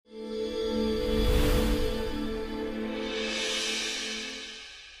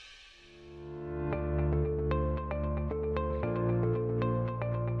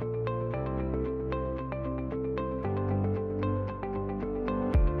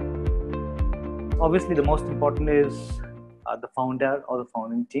Obviously, the most important is the founder or the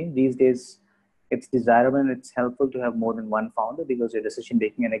founding team. These days, it's desirable and it's helpful to have more than one founder because your decision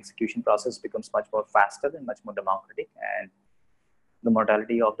making and execution process becomes much more faster and much more democratic, and the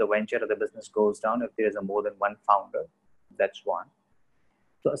mortality of the venture or the business goes down if there is a more than one founder. That's one.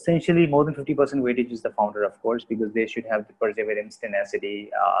 So essentially, more than 50% weightage is the founder, of course, because they should have the perseverance, tenacity,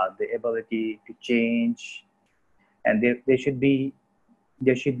 the ability to change, and there should be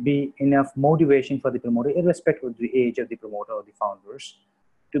enough motivation for the promoter, irrespective of the age of the promoter or the founders,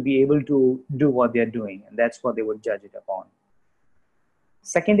 to be able to do what they're doing, and that's what they would judge it upon.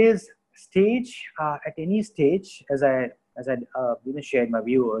 Second is stage. At any stage, as I shared my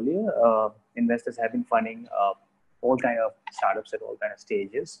view earlier, investors have been funding all kind of startups at all kind of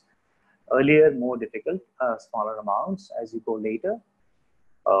stages. Earlier, more difficult, smaller amounts. As you go later,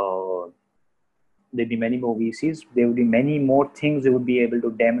 uh, there'd be many more VCs. There would be many more things they would be able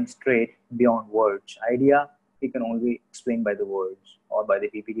to demonstrate beyond words. Idea you can only explain by the words or by the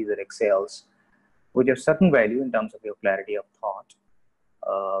PPTs or Excels, which have certain value in terms of your clarity of thought.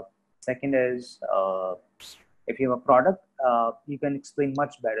 Uh, Second is if you have a product, you can explain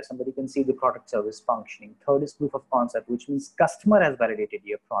much better. Somebody can see the product service functioning. Third is proof of concept, which means customer has validated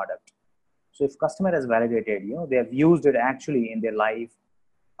your product. So if customer has validated, they have used it actually in their life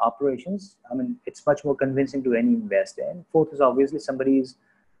operations. I mean, it's much more convincing to any investor. And fourth is obviously somebody is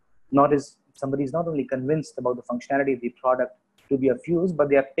not only convinced about the functionality of the product to be of use, but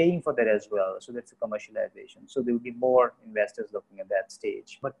they are paying for that as well. So that's a commercialization. So there will be more investors looking at that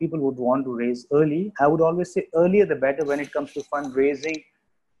stage. But people would want to raise early. I would always say earlier the better when it comes to fundraising.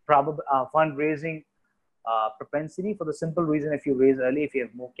 Fundraising propensity, for the simple reason, if you raise early, if you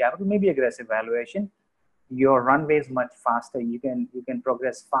have more capital, maybe aggressive valuation, your runway is much faster. You can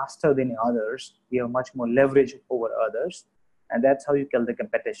progress faster than others. You have much more leverage over others, and that's how you kill the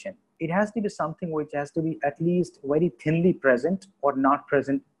competition. It has to be something which has to be at least very thinly present or not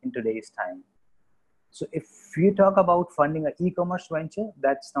present in today's time. So if you talk about funding an e-commerce venture,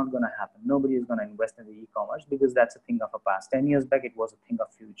 that's not going to happen. Nobody is going to invest in the e-commerce because that's a thing of a past. 10 years back, it was a thing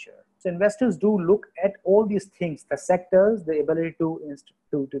of future. So investors do look at all these things, the sectors, the ability to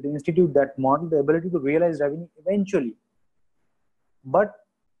institute that model, the ability to realize revenue eventually. But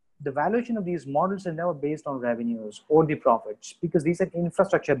the valuation of these models is never based on revenues or the profits, because these are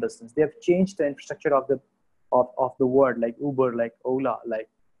infrastructure business. They have changed the infrastructure of the world, like Uber, like Ola, like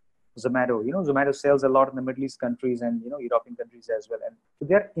Zomato. Zomato sells a lot in the Middle East countries and European countries as well. And so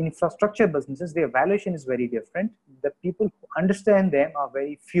their infrastructure businesses, their valuation is very different. The people who understand them are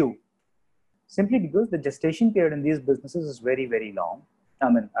very few, simply because the gestation period in these businesses is very, very long. I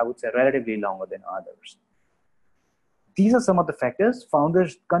mean, I would say relatively longer than others. These are some of the factors.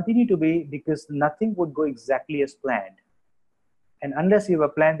 Founders continue to be, because nothing would go exactly as planned. And unless you have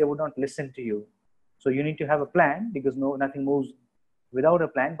a plan, they would not listen to you. So you need to have a plan, because nothing moves without a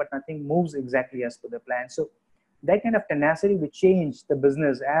plan, but nothing moves exactly as per the plan. So that kind of tenacity will change the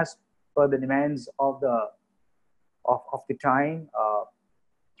business as per the demands of the time,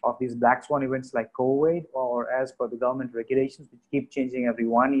 of these black swan events like COVID, or as per the government regulations, which keep changing every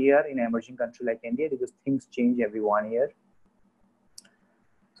 1 year in an emerging country like India, because things change every 1 year.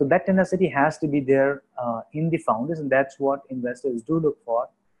 So that tenacity has to be there in the founders, and that's what investors do look for.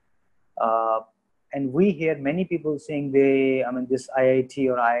 And we hear many people saying this IIT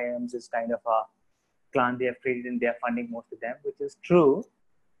or IIMs is kind of a clan they have created and they are funding most of them, which is true.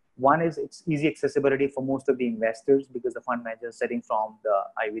 One is it's easy accessibility for most of the investors because the fund managers sitting from the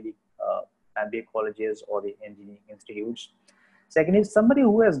Ivy League MBA colleges or the engineering institutes. Second is somebody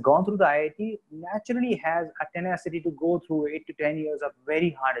who has gone through the IIT naturally has a tenacity to go through 8 to 10 years of very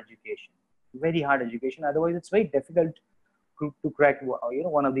hard education. Very hard education. Otherwise, it's very difficult to crack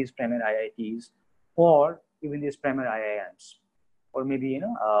one of these premier IITs or even these premier IIMs, or maybe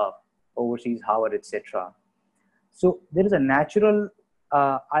overseas Harvard, etc. So there is a natural.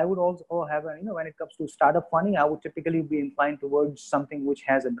 I would also have when it comes to startup funding, I would typically be inclined towards something which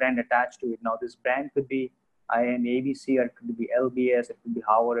has a brand attached to it. Now, this brand could be IIM, ABC, or it could be LBS, it could be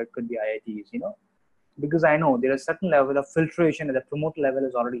Harvard, it could be IITs. Because I know there is a certain level of filtration at the promoter level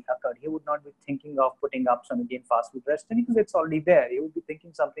has already occurred. He would not be thinking of putting up some Indian fast food restaurant because it's already there. He would be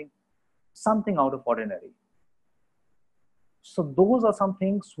thinking something out of ordinary. So those are some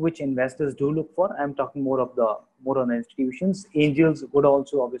things which investors do look for. I'm talking more on the institutions. Angels would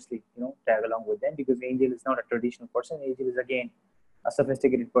also obviously tag along with them, because angel is not a traditional person. Angel is again a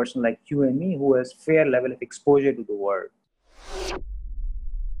sophisticated person like you and me who has fair level of exposure to the world.